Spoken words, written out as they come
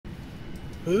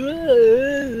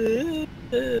Can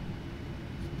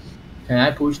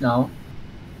I push now?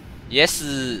 Yes.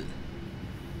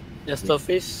 The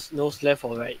surface nose left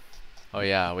or right? Oh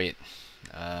yeah, wait.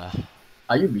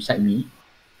 Are you beside me?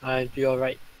 I'm to your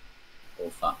right. Oh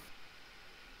fuck.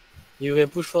 You can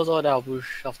push first or then I'll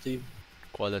push after you.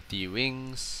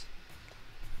 QualityWings.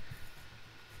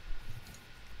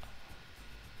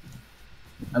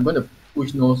 I'm gonna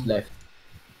push nose left.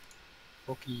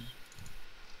 Okay.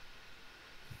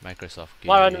 Microsoft Games.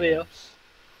 What runway?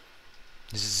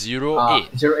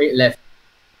 08. 08 left.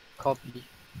 Copy.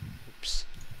 Oops.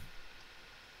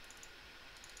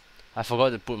 I forgot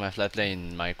to put my flight plan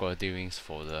in my QualityWings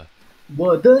folder.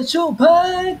 我的手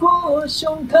拍过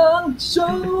胸膛，手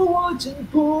握紧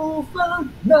不放，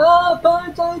哪怕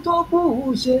再多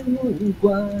不显目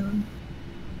光。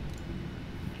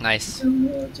 Nice. 掌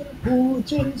握着不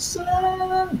沮丧，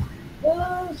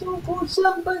那种不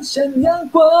上奔向阳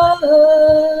光。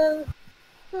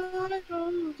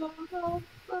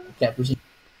Okay, pushing.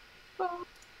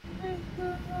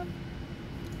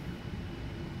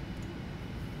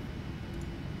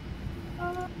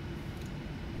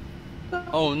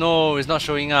 Oh no, it's not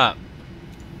showing up.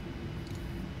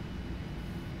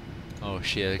 Oh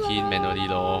shit, key in manually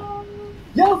low.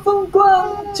 要风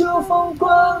光就风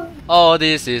光， Oh,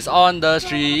 this is on the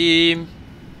stream.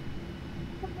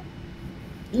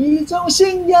 一种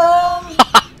信仰。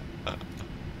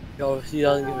 Yo, he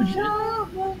doesn't give a shit.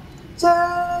 这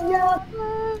样。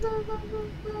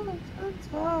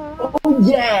Oh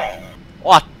yeah!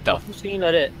 What the? Who's singing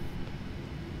like that?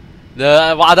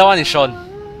 The other one is Sean.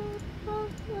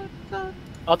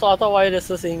 I thought why the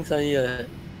singing suddenly like that.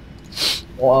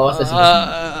 Oh, what's the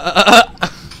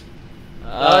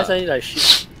I suddenly like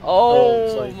shit. Oh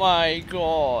sorry. my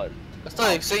god. It's not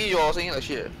like saying you're saying like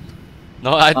shit.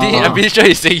 No, I'm pretty sure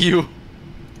he's saying you.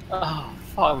 Ah,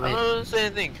 fuck I man. don't say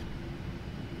anything.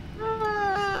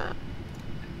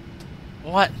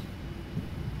 What?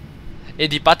 Hey,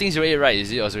 departing 08 right,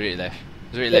 is it, or 08 left?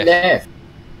 08 left. left.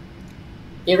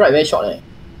 A right very short eh.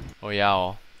 Oh yeah,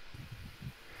 oh.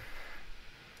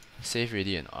 Save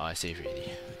ready and save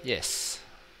ready. Yes.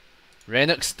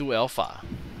 Renux 2 Alpha.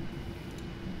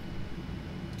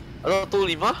 Hello,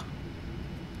 25?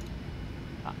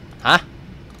 Huh?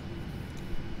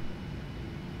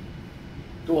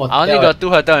 Two hotel. I only got 2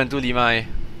 hotel and 2 Lima. Eh.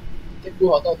 Take two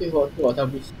hotel, two hotel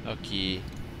please. Okay.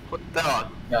 Hotel ah?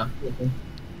 Yeah, two hotel.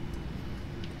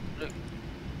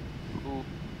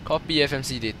 Copy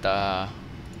FMC data.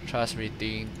 Trust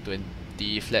rating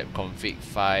 20. Flap config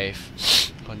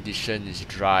 5. Condition is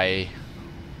dry.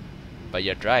 But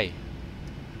you're dry.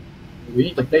 We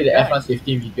need to play the F1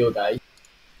 safety video, guys.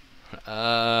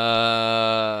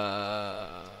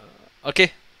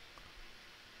 Okay.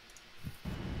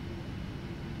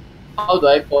 How do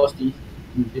I pause this?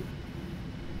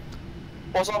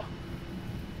 Pause off.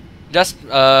 Just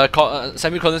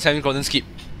semicolon skip.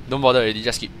 Don't bother already,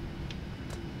 just skip.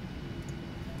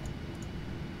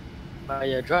 But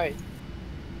you're dry.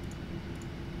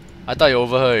 I thought you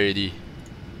over her already.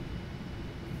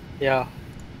 Yeah.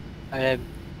 I am.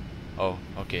 Oh,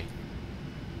 okay.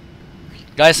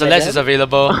 Guys, Celeste is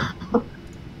available.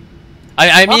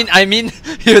 I mean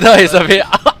Hilda is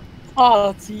available.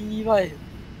 Ah, 鸡掰.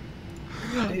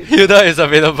 Hilda is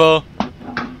available.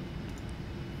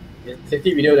 Yeah,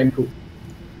 safety video then cool.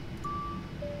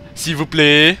 S'il vous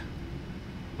plaît.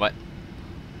 What?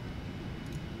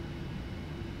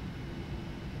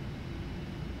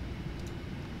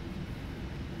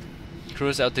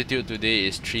 Cruise altitude today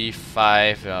is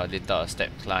 3.5. Later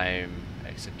step climb.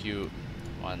 Execute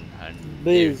 100.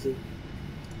 Basic.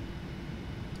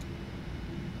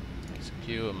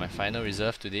 Execute. My final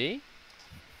reserve today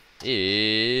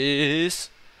is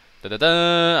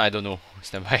I don't know.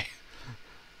 Stand by.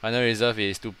 Final reserve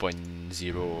is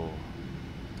 2.0.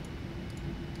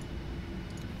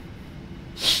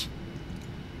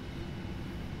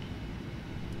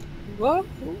 What?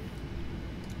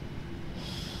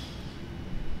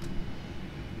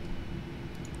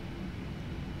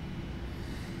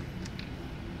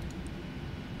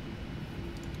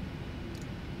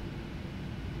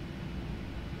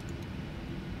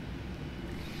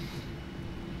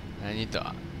 I need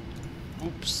to.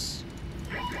 Oops.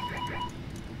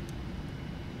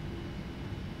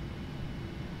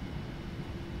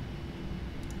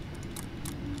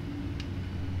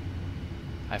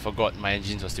 I forgot my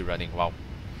engines were still running. Wow.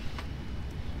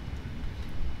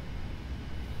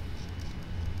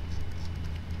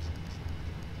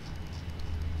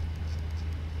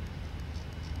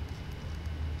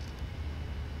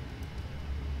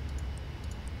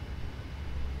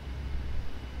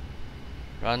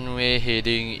 Runway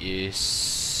heading is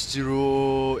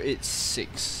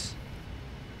 086.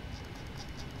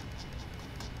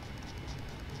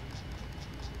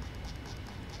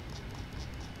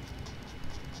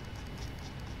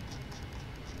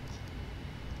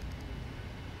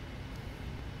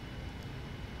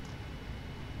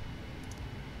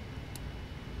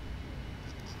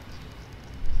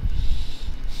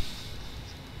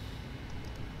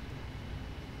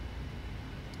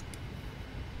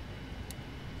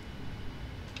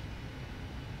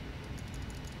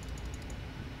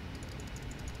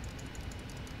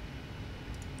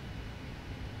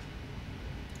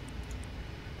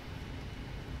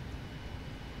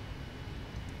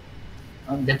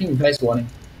 I'm getting voice warning.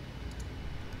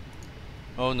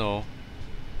 Oh no.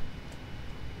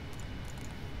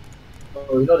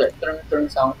 Oh, you know that turn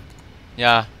sound?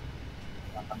 Yeah.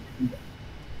 I'm getting that.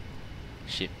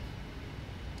 Shit.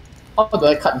 How do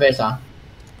I cut vest?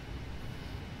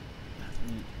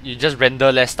 You just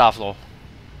render less stuff lor.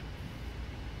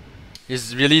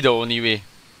 It's really the only way.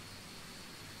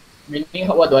 Meaning,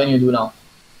 what do I need to do now?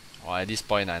 Oh, at this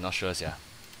point I'm not sure yeah.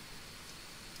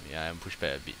 Yeah, I'm pushed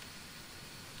back a bit.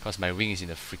 Cause my wing is in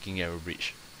the freaking aero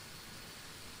bridge.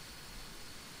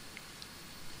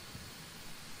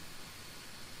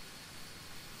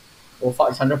 Oh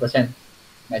fuck, it's 100%.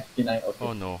 99, okay.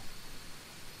 Oh no.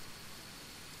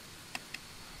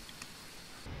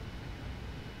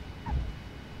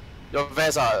 Your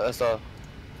vest Esther.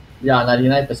 Yeah,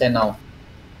 99% now.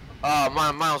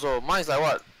 Mine also. Mine is like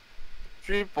what?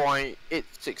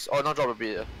 3.86. Oh, not drop a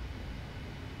bit.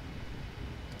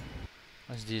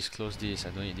 What's this? Close this. I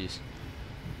don't need this.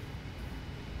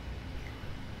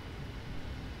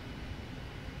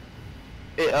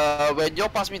 Hey, when you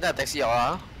pass me that taxi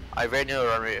I very near the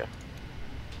runway.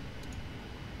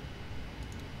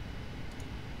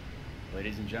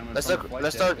 Ladies and gentlemen, Let's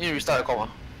start. Need to restart the call.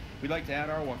 We'd like to add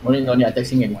our welcome. Only no need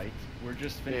texting any. We're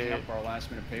just finishing up our last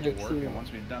minute paperwork, and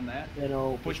once we've done that,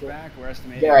 we'll push back. We're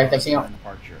estimating Yeah, texting out.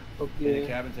 departure. In Okay. the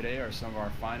cabin today are some of our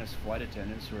finest flight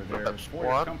attendants who are there for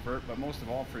your comfort, but most of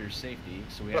all for your safety.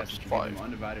 So we ask that you give them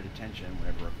undivided attention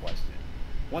whenever requested.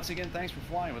 Once again, thanks for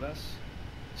flying with us.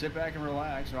 Sit back and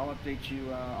relax, and I'll update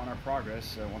you on our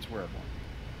progress once we're airborne.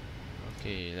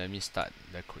 Okay, let me start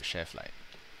the code share flight.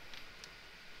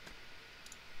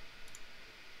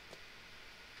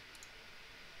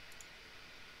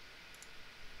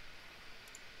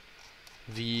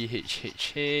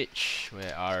 VHHH,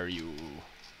 where are you?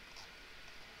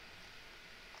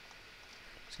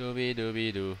 Scooby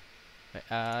Dooby Doo, where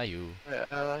are you?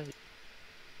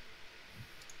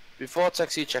 Before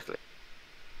taxi checklist.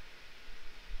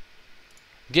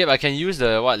 Gabe, I can use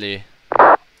the what leh?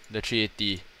 The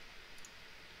 380.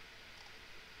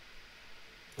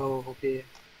 Oh, okay.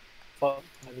 Fuck,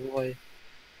 I don't know why.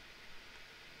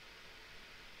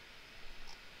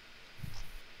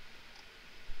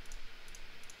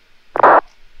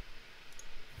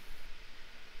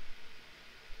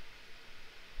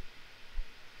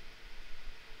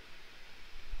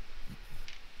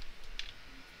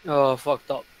 Oh,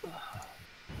 fucked up.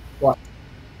 What?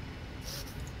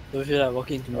 Don't feel like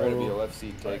walking Alright, it'll be a tomorrow. left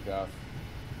seat takeoff.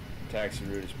 Taxi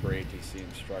route is per ATC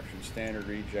instructions. Standard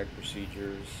reject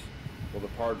procedures. Will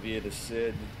depart via the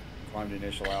SID, climb to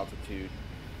initial altitude.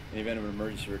 In the event of an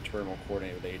emergency return, we'll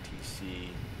coordinate with ATC.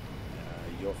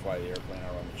 You'll fly the airplane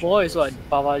out on the Tomorrow is what?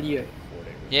 Bavali, right?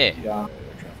 Yeah. Yeah.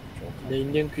 The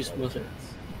Indian Christmas, right?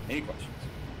 Any questions?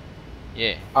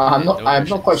 Yeah. I'm No not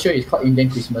questions. quite sure it's called Indian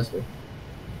Christmas though.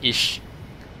 Ish.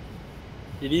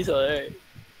 It is alright.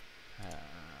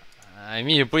 I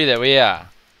mean, you put it that way, ah.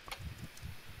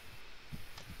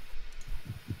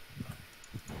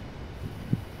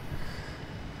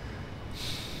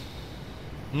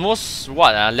 Most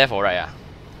what? Left or right? Let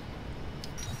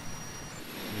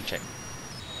me check.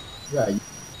 Yeah.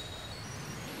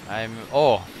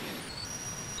 Oh.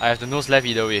 I have the nose left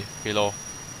either way. Okay, lor.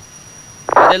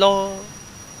 Hello.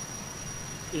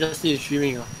 You just see it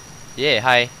streaming, ah. Yeah,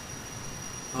 hi.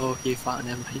 Oh, okay, fuck,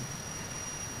 never mind.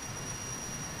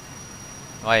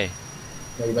 Why?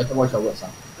 Yeah, you better watch your words.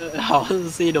 I want to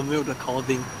say the milk the cow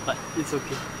thing, but it's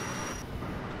okay.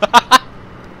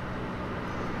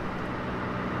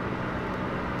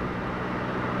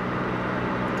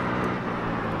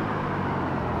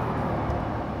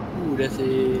 Ooh, there's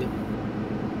a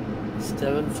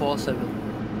 747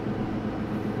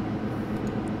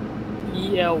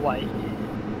 ELY.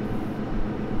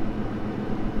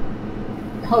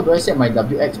 How do I set my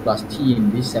WX plus T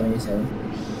in this 77?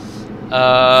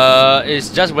 It's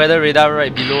just weather radar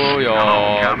right below your,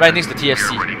 right next to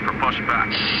TFC.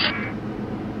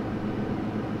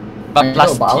 But I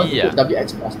plus know, but I want T, to put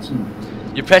WX plus T.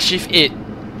 you press shift 8.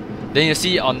 Then you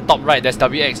see on top right there's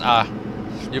WXR.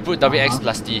 You put WX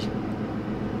plus T.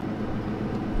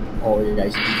 Oh yeah, I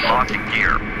see. Launching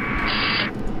gear.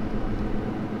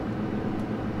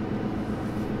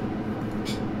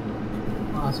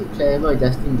 So clever,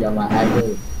 Justin, you're my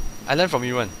idol. I learned from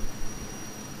you one.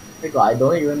 I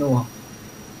don't even know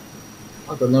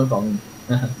how to learn from you.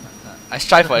 I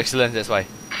strive for excellence, that's why.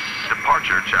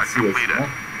 Departure check completed.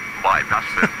 Flight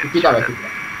assistant Keep it up, inserted.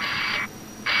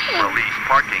 Release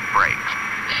parking brakes.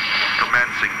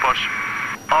 Commencing push.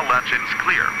 All engines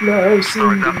clear. Love's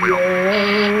Start in that the wheel.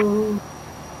 air.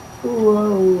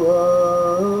 Whoa,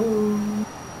 whoa.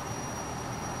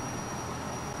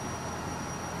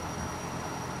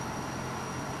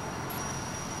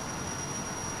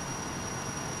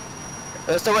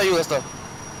 Lester, where are you, Lester?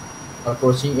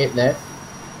 Approaching 8 left.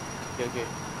 Okay.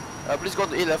 Please go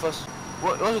to 8 left first.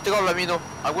 Once you take off, let me know.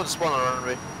 I'm going to spawn on the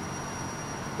runway.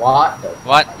 What the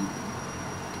What?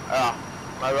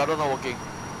 My rudder not working.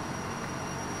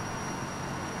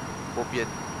 Bopian.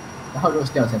 How do you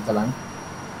stay on center line?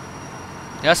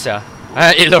 Yes, yeah.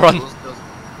 Aileron.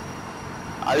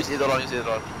 I use aileron,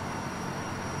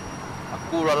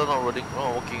 Aku rudder not working,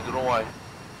 don't know why.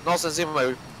 Not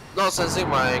sensing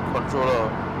my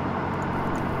controller.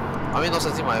 I mean not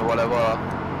sensing my whatever.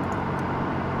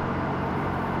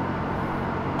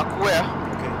 Aku where?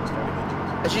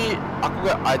 Actually, aku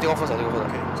where? I take off first.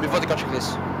 Before I take a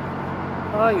checklist.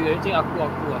 You everything aku.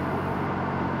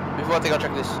 Before I take a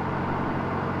checklist.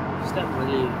 Step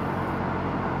Malay.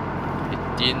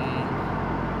 18.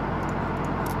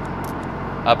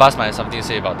 Bas might have something to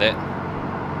say about that.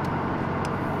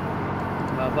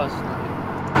 Bus.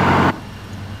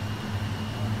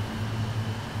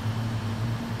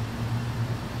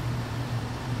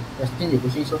 Justin, you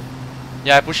pushing so?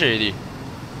 Yeah, I push it already.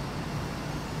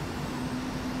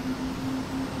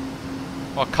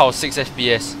 Wow, cow, 6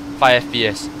 FPS, 5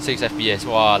 FPS, 6 FPS,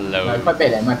 wow, low. Quite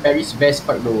bad my Paris vest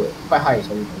quite low quite high,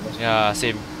 sorry. Yeah,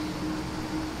 same.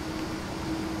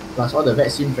 Plus all the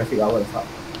VATSIM traffic, what the fuck.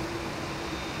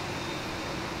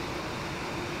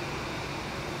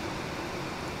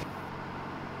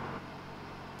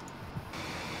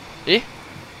 Eh?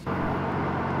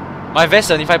 My vest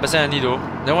 75% only though.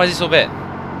 Then why is it so bad?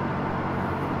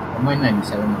 Mine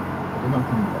 97 now. I don't know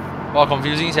how. Wow,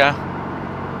 confusing sia.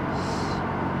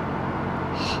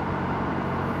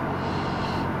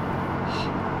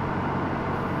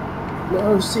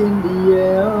 Love's in the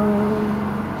air.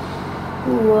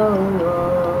 Whoa.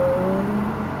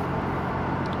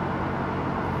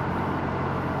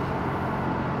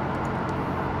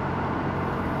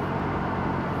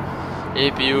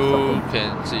 APU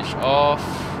can switch off.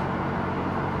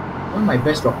 Why my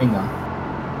vest dropping I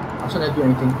also never do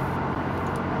anything.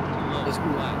 That's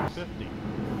good.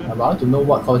 I want to know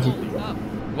what caused it to drop.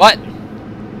 What?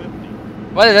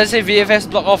 Why did I say VFS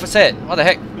block off a set? What the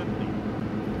heck?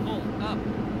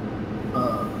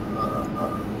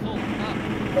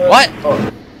 What?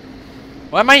 Oh,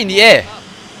 Why am I in the air?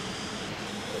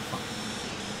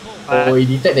 it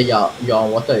detect that you're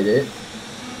on water, is it?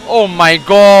 Oh my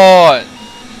god!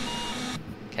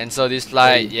 Cancel this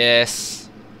flight, yes.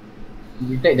 It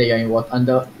detect that you're in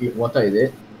under water, is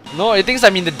it? No, it thinks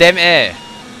I'm in the damn air.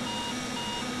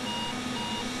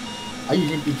 Are you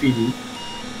using P3D?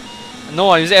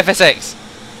 No, I'm using FSX.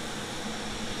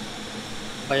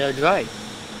 But you're dry.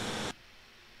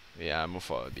 Yeah, move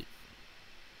forward a bit.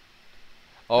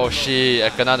 Oh shit, I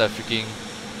kena the freaking...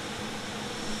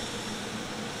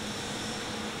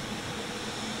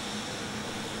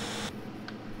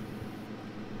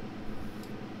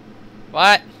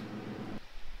 What?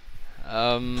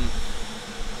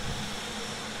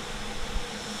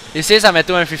 It says I'm at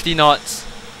 250 knots.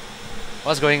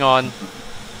 What's going on?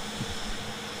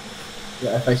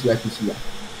 Yeah, FIC.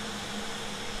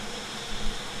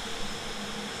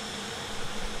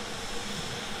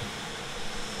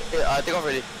 Okay, I take off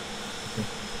already.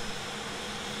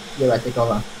 Yeah, I take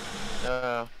off.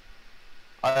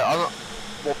 I'm not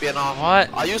bopian now. What?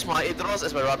 I use my ailerons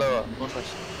as my rudder. No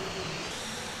choice.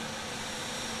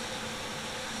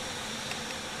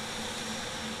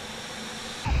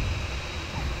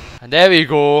 And there we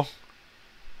go.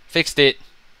 Fixed it.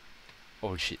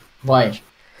 Oh shit. Why?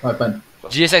 What happened?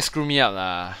 GSX screwed me up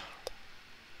lah.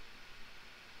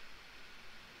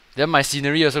 Then my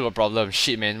scenery also got problem.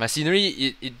 Shit man, my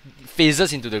scenery it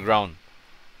phases into the ground.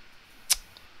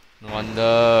 No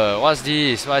wonder. What's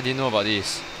this? Why I didn't know about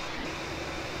this?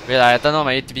 Wait, I turn on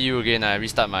my ATPU again. I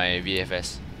restart my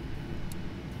VFS.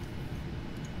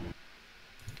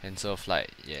 Cancel flight.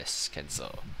 Yes,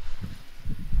 cancel.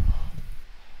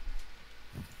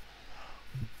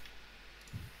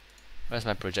 Where's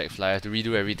my project fly? I have to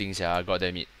redo everything, yeah. God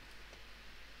damn it.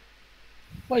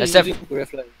 What are you Except using Korea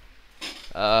flag?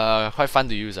 quite fun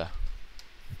to use.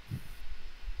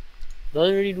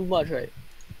 Doesn't really do much, right?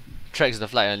 Tracks the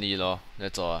flight only, lor.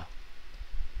 That's all.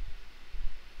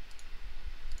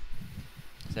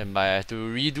 Stand by. I have to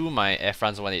redo my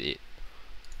AFR188.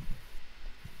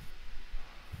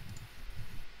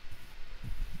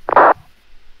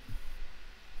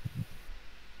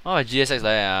 Oh, GSX like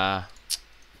that.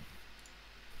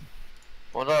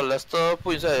 Oh no, Lester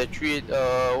put inside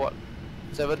a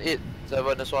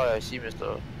 787, that's why I see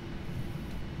Mr.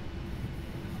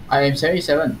 I am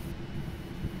 77.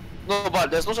 No,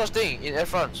 but there's no such thing in Air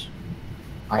France.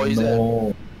 I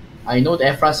know. I know the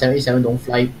Air France 77 don't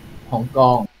fly Hong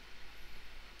Kong.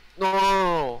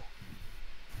 No.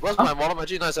 What's my model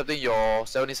matching not accepting your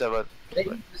 77?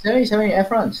 77 in Air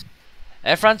France.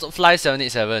 Air France flies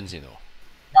 787s, you know.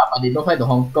 Yeah, but they don't fly to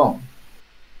Hong Kong.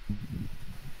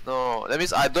 No, that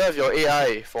means I don't have your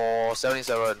AI for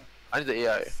 77. I need the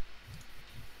AI.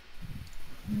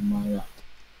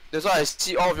 That's why I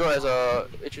see all of you as a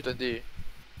A320.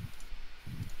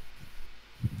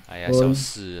 哎呀，小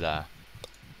事啦。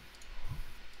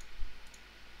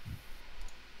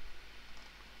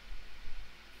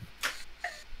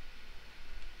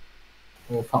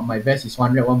Oh fuck, my vest is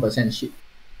 101% shit.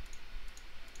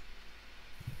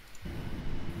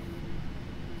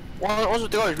 Once you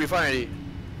take out, it's refund already.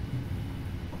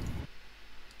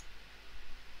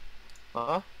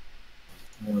 Huh?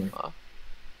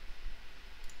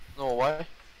 No, why?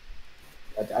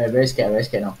 I'm very scared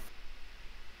now.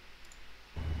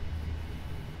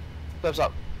 Flaps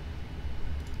up.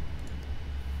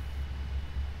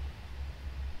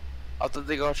 After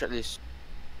take out checklist.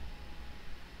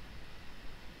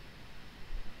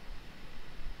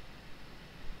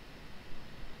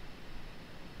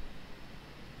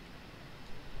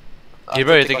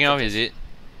 Gabriel, you're taking off, is it?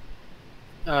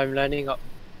 I'm lining up.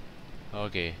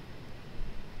 Okay.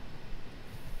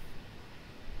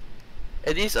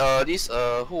 Hey, this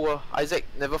who Isaac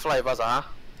never fly with us, huh?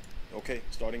 Okay,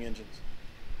 starting engines.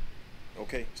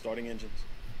 Okay, starting engines.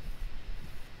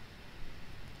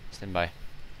 Stand by.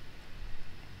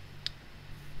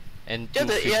 And Get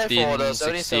the AI for the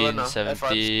 16, 77,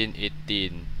 17,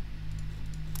 18.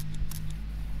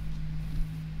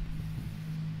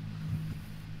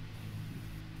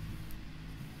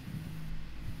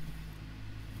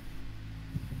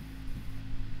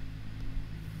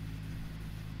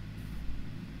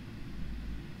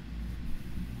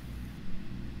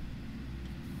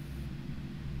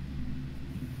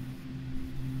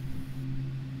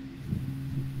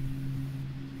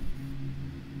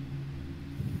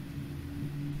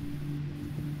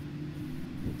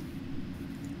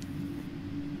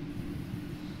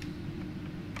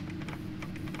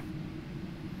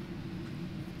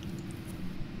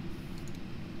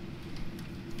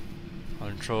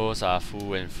 Controls are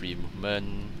full and free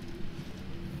movement.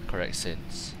 Correct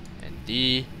sense. And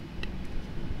D.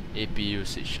 APU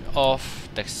switch off.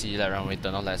 Taxi light runway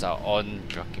turn off, lights are on.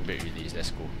 Parking brake release.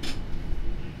 Let's go.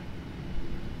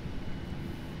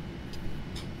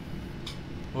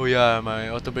 Oh yeah, my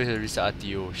auto brake has reset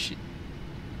RTO. Shit.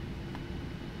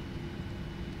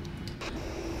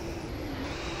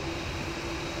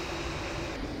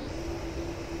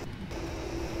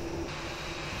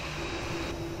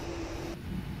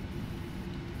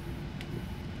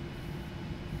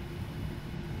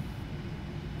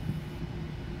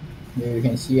 There you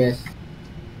can see us.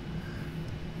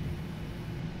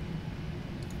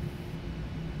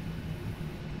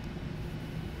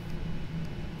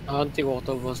 I want to take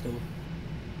water first though.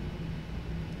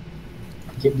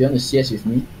 Okay, do you want to CS with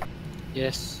me?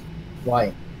 Yes.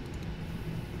 Why?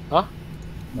 Huh?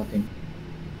 Nothing.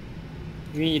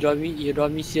 You mean you don't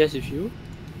want me CS with you?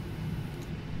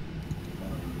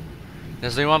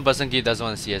 There's only one person Kid doesn't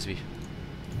want to CS with.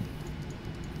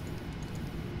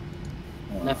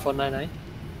 9499?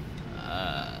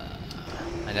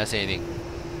 I never say anything.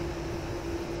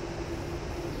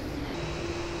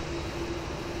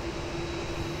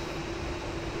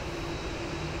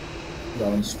 You're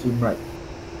on stream, right?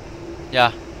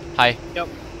 Yeah. Hi. Yep.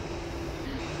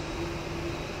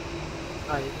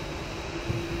 Hi.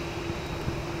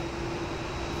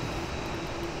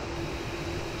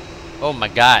 Oh my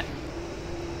god.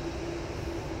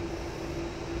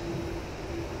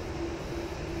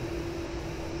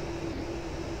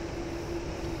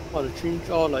 Oh, the trees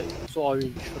all like so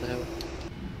orange. What the hell?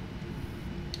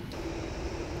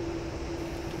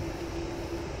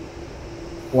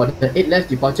 What, the 8 left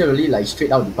departure really like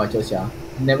straight out departures, yeah?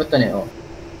 Never turn at all.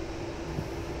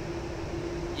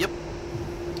 Yep.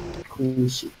 Cool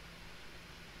shit.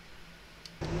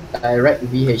 Direct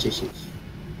VHHH.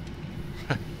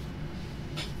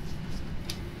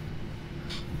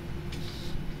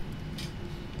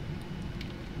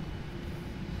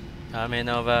 Coming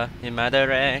over in my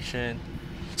direction.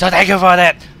 So thank you for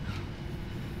that.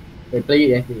 Hey,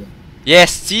 play it, play it.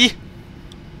 Yes, see?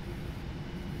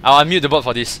 I'll unmute the bot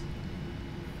for this.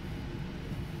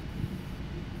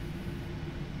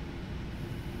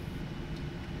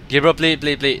 Gabriel, play.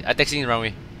 I texting in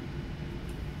runway.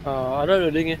 I don't know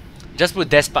the link. Just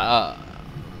put you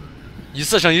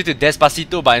search on YouTube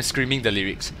Despacito, but I'm screaming the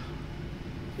lyrics.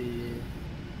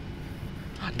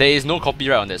 There is no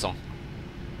copyright on that song.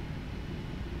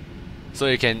 So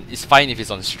it's fine if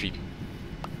it's on stream.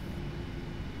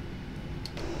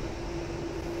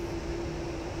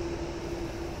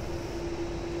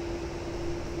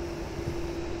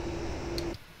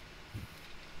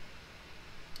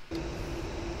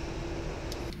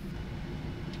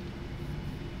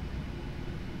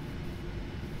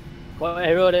 What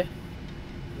error there?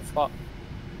 The fuck?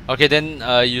 Okay, then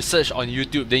you search on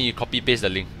YouTube, then you copy paste the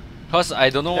link. Cause I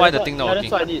don't know why the thing not working.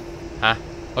 That's what I did. Huh?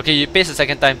 Okay, you paste the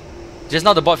second time. Just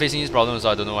now the bot facing this problem, so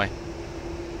I don't know why.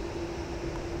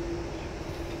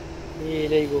 Yeah,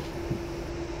 there you go.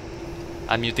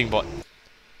 I'm muting bot.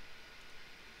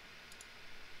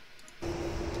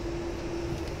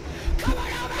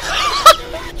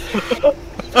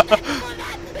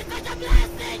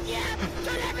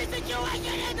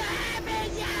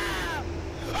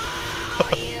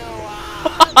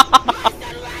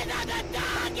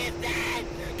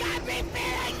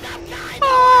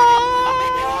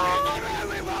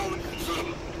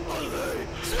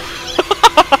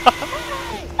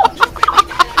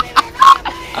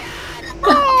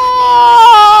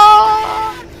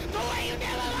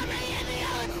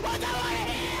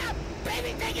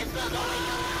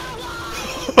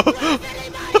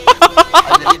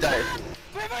 I nearly died.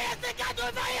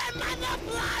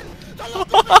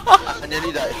 I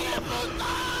nearly died.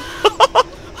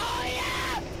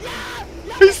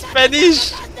 He's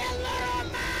Spanish! I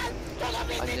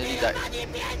nearly died.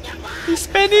 He's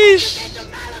Spanish!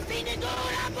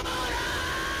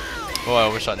 Oh, I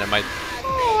overshot, never mind.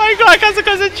 Oh my god, I can't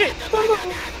concentrate!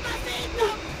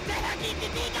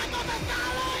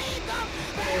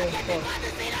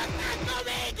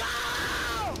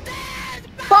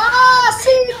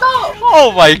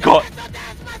 Oh my god!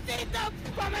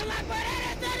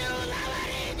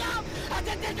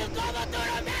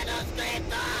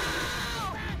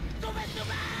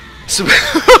 Sube!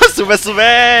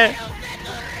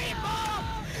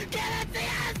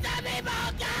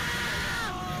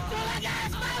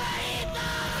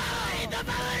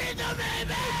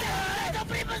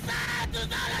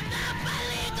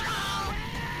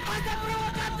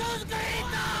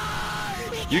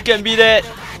 You can be that!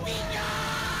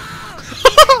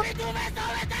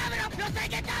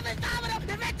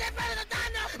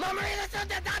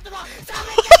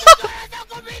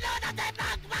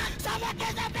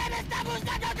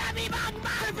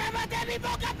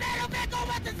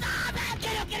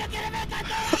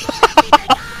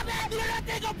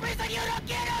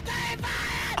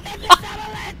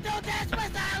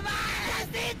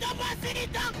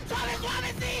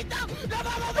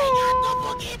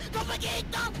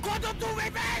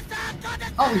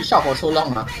 How he shout for so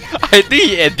long, huh? I think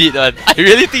he edit one. I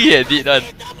really think he edit one.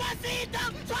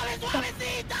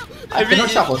 I cannot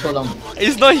shout for so long.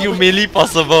 It's not humanly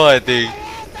possible, I think.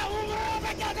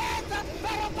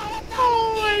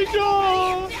 Oh my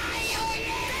god.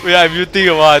 Wait, I'm muting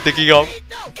while I'm taking off.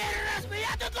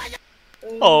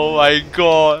 Oh my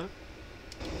god.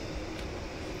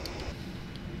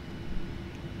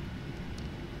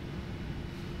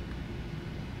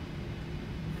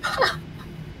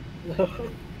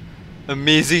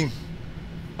 Amazing.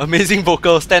 Amazing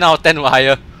vocals, 10 out of 10 or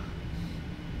higher.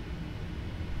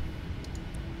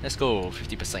 Let's go,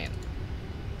 50%.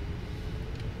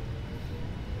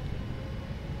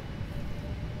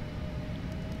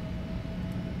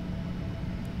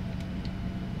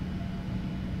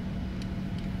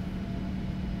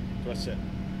 That's it.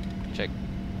 Check.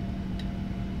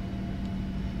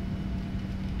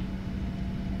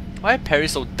 Why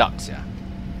Paris so dark, yeah?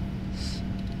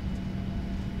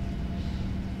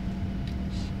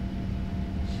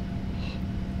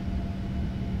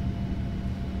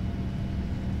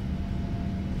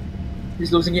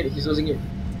 He's losing it, he's losing it.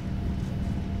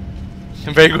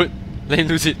 Very good. Let him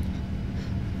lose it.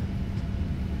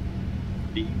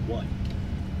 B1.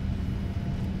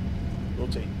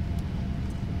 Rotate.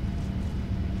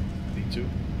 B2.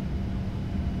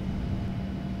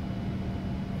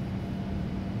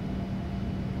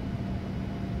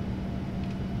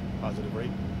 Positive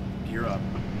rate. Gear up.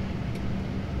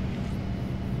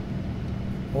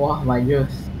 Wow, my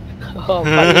ears.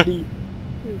 Finally.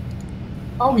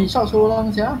 How he shot so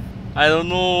long, yeah? I don't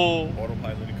know.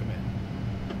 Autopilot in command.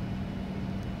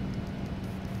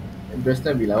 And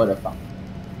Dresden be like, what the fuck?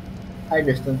 Hi,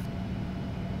 Dresden.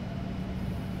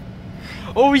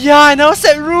 Oh yeah, I never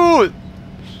set route.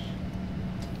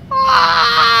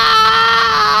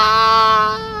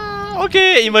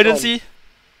 Okay, emergency.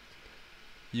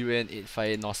 UN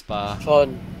 858 Nospa.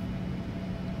 Sean.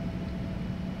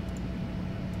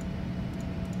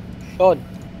 Sean,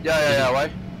 Yeah, why?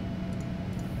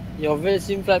 your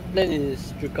VATSIM flight plan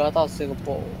is Jakarta,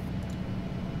 Singapore.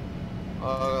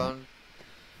 Yeah,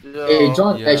 Hey,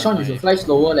 John, Yeah, Sean, you should fly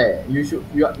slower, leh.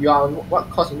 You are on what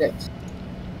cost index?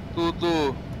 2.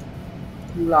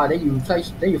 You lah, then you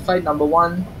fly number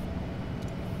 1.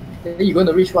 Then you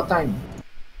gonna reach what time?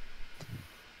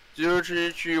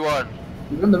 0331.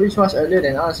 You're gonna reach much earlier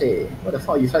than us, eh? What the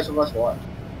fuck, you fly so fast for what?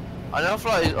 I never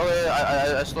fly. Okay,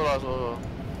 I stole us.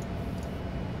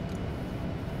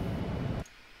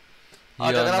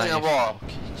 Jakarta, Singapore.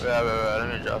 Wait, let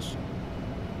me adjust.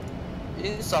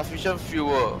 Insufficient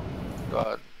fuel.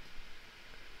 God.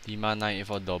 Lima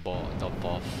 984 drop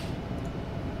off.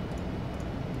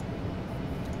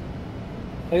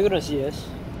 Are you gonna see us?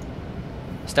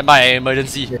 Stand by,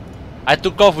 emergency. Yeah. I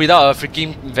took off without a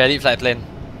freaking valid flight plan.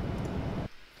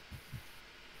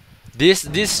 This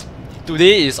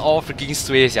today is all freaking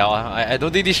sway, sia. I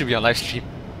don't think this should be on live stream.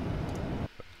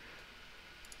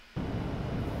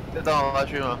 Get down on live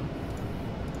stream,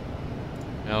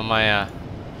 Never mind,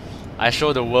 I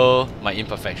show the world my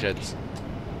imperfections.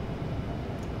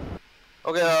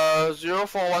 Okay,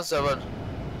 0417.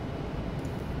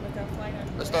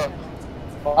 Let's start.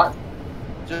 What?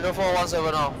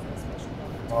 0417 now.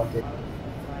 Okay.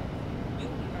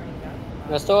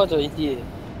 Let's start to 80.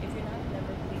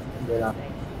 Okay lah.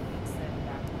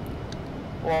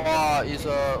 Wow, it's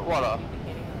what lah?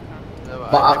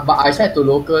 But I set to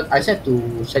local, I set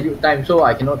to scheduled time, so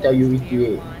I cannot tell you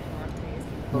ETA.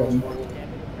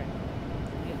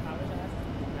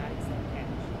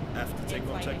 After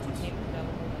takeoff checklist.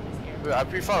 Wait, I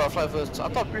pre-filed the flight first. I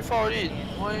thought pre-filed already.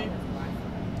 Why?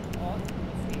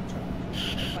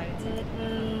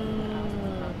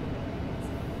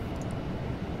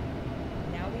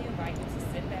 Now we invite you to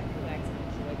sit back, relax, and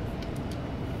enjoy the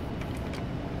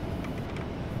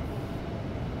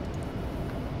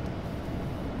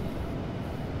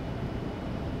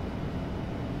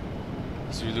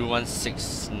Zulu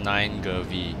 169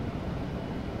 Gervy.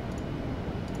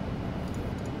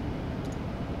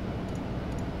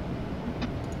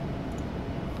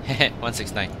 Heh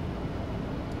 169.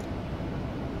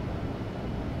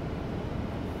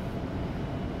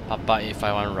 Papa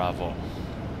 851 Bravo.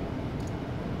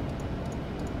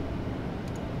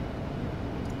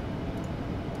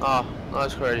 Ah, no,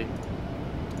 it's ready.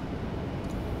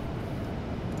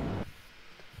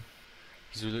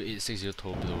 Zulu 860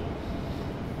 Toblo.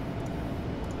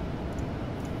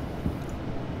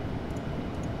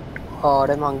 Oh,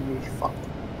 them hungry. Fuck.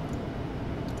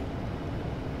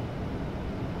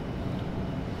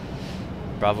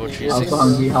 Bravo Yeah, I'm so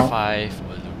hungry, how? 365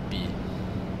 Olupi.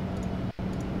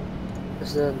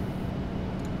 Listen.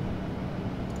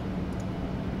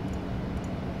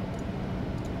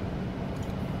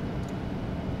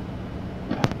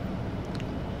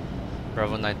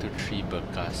 Bravo 923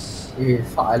 Berkas. Eh,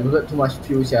 fuck, I loaded too much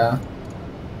fuel, yeah.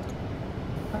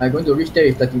 I'm going to reach there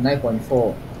with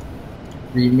 39.4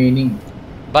 remaining.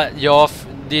 But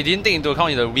they didn't take into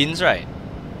account the winds, right?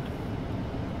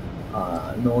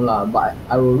 No lah, but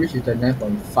I will reach with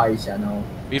 39.5 yeah, now.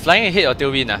 We flying ahead or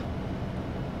tailwind?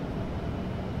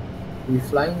 We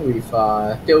flying with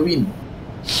tailwind.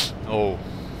 Oh.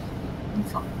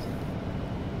 Fuck.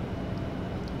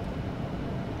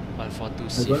 142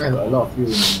 I don't have a lot of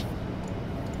fuel in me.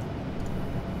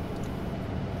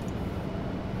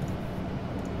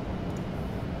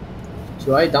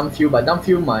 Should I dump fuel? But dump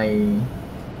fuel my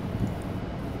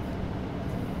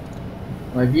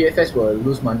VFS will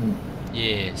lose money.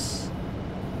 Yes.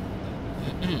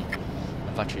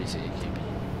 Alpha 368 AKB.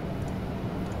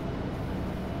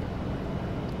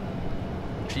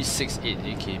 368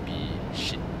 AKB.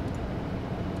 Shit.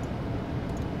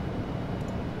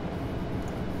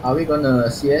 Are we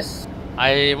gonna CS?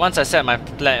 Once I set my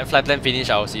flight plan finish,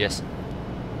 I will CS.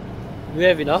 Do we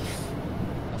have enough?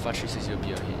 Alpha 360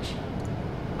 BLH.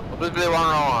 Please play one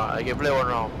round. I can play one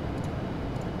round.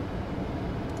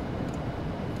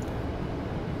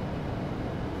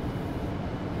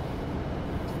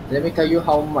 Let me tell you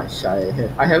how much I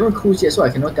have. I haven't cruised yet, so I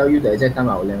cannot tell you the exact time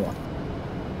I will land.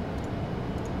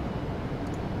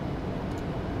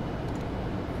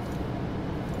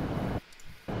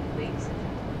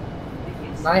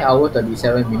 9 hours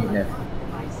 37 minutes left.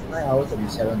 9 hours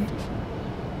 37.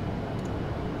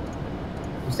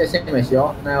 Is that same as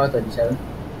your 9 hours 37?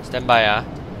 Stand by, ah.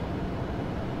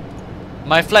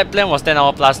 My flight plan was 10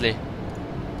 hour plus, leh.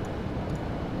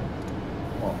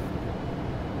 Oh.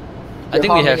 I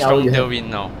think we have strong tailwind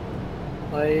now.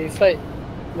 My flight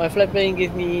plan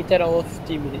gave me 10 hours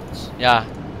 50 minutes. Yeah.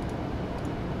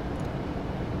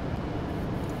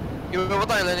 Gabriel, what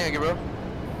time are you landing, Gabriel?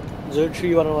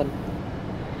 0311.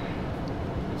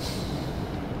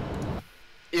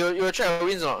 You check your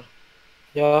winds or not?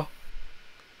 Yeah.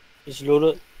 It's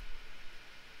loaded.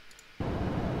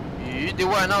 You did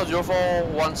right now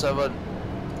 0417.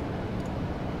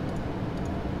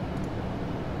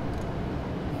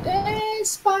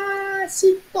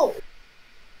 Despacito.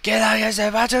 Get out, yes, I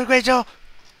watch a great show.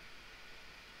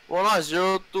 Well, now it's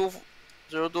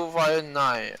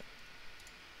 0259.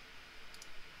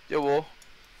 Yeah, well.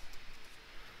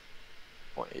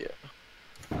 Oh, yeah.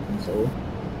 So.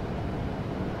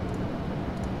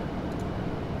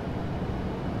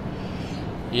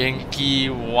 Yankee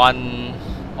 1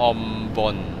 on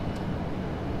Bond.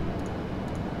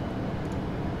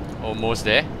 Almost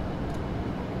there.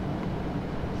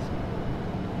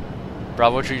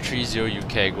 Bravo 330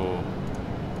 UK go.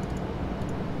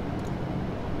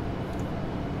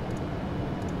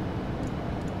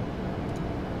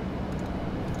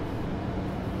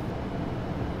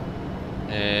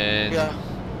 And Yeah.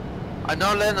 I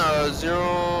now land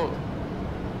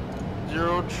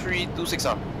 0326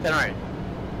 Can right?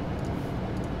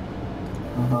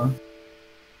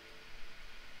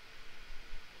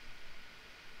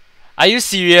 are you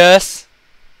serious?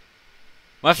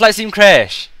 My flight sim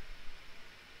crash.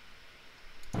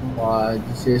 Wow, I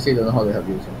seriously don't know how to help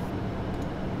you. So.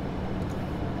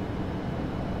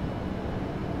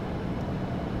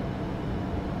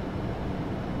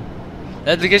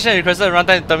 The application requested a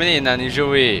runtime to terminate in an unusual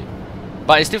way,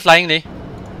 but it's still flying, leh.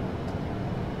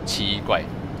 奇怪.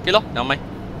 Okay lor, never mind.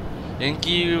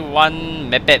 Yankee 1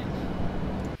 Mepet.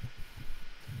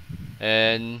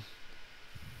 And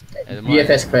at the moment,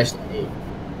 VFS crashed today.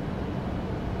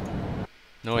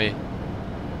 no way.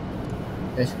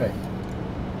 That's right.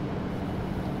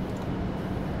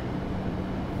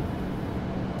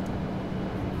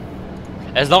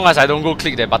 As long as I don't go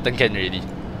click that button can already.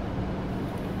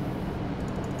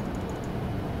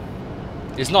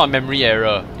 It's not a memory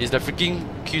error, it's the freaking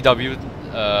QW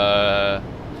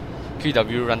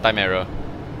runtime error.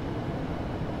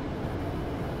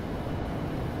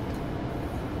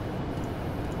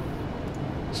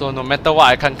 So no matter what,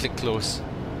 I can't click close.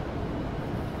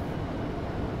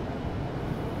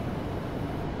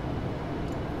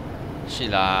 Shit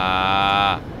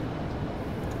lah.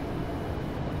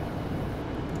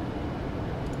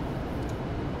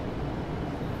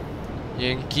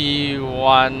 Yankee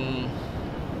 1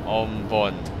 on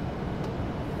Bond.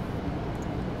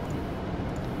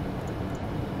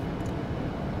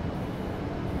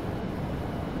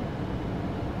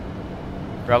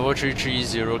 Bravo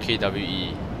 330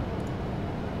 KWE.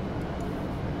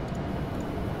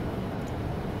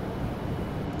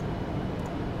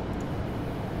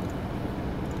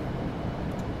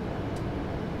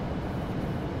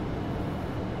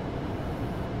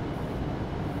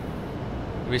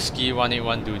 Whiskey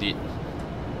 181 dude it.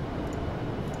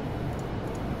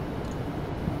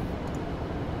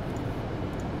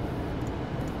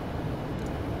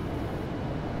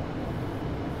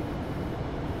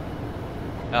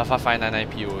 Alpha 599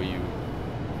 POU.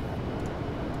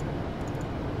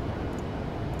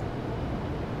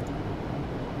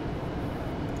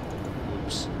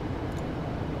 Oops.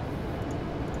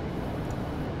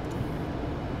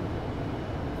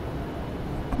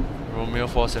 Romeo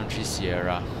 473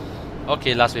 Sierra.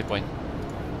 Okay, last waypoint.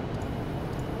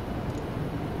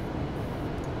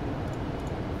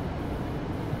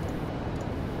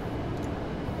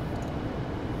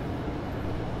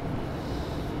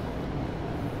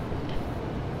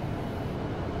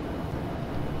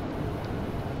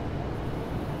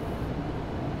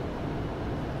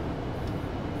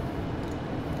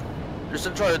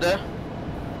 Listen, Troy, you there?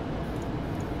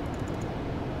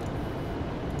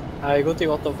 I go take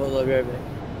water first, I'll be right back.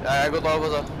 Yeah, I go to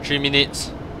over 3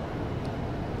 minutes.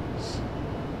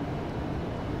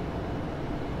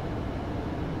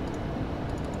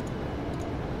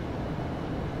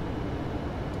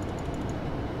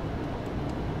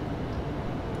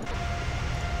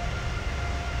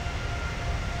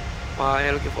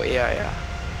 You're looking for AI, yeah.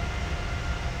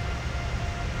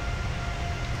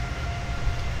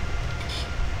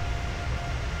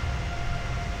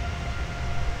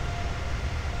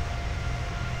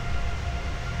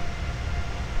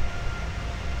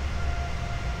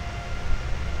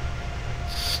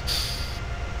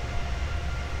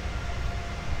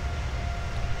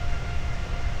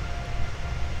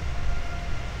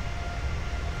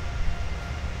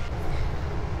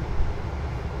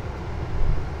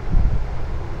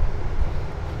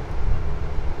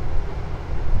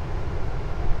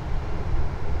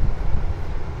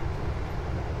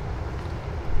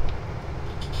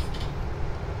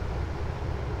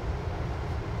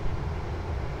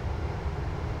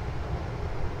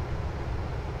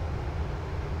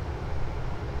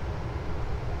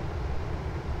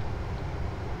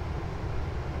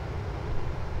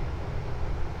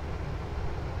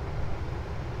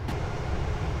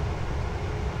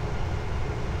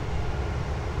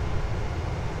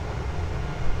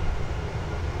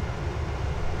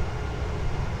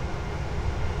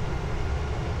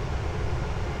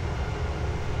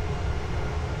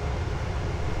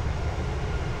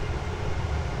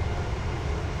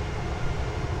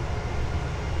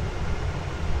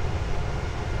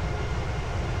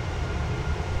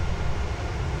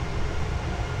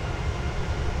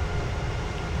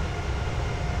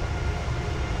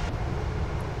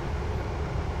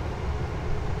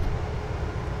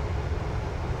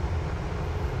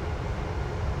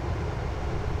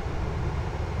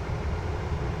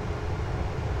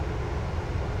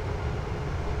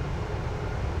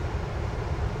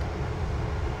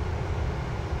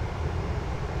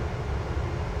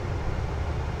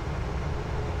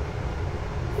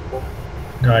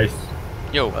 Guys,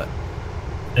 Yo. What?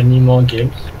 any more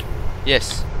games?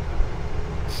 Yes.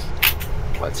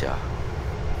 What's yeah?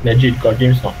 Legit got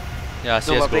games not? Yeah,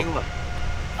 No, but CSGO. playing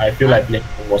I feel like playing.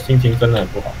 我心情真的很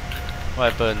不好。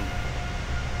 What happened?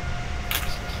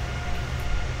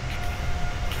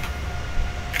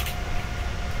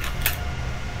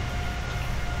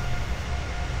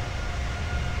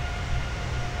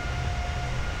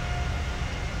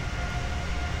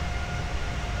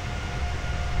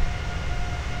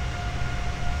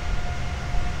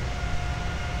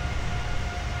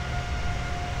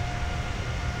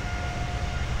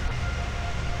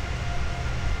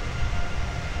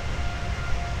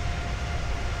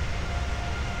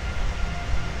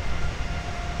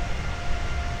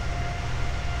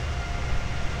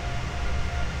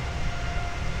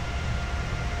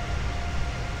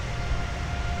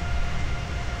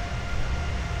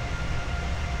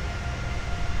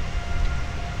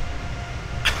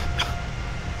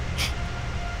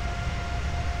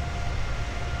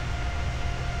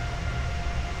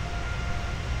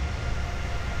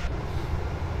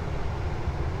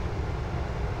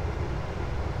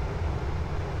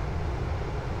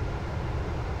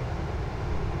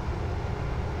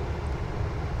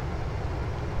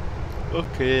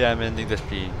 Okay, I'm ending the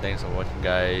stream. Thanks for watching,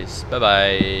 guys. Bye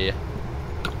bye.